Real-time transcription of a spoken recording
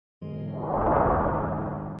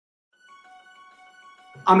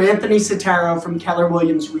I'm Anthony Sotero from Keller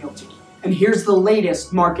Realty, and here's the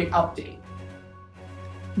latest market update.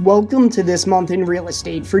 Welcome to This Month in Real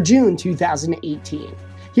Estate for June 2018.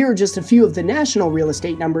 Here are just a few of the national real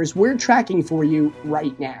estate numbers we're tracking for you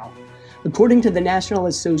right now. According to the National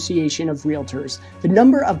Association of Realtors, the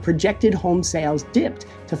number of projected home sales dipped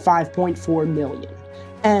to 5.4 million.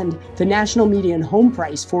 And the national median home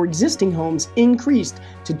price for existing homes increased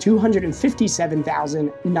to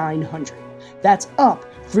 $257,900. That's up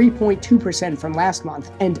 3.2% from last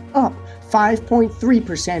month and up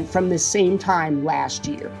 5.3% from the same time last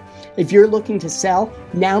year. If you're looking to sell,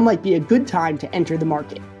 now might be a good time to enter the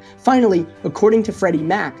market. Finally, according to Freddie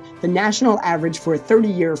Mac, the national average for a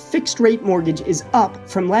 30-year fixed-rate mortgage is up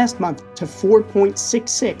from last month to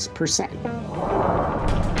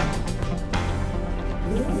 4.66%.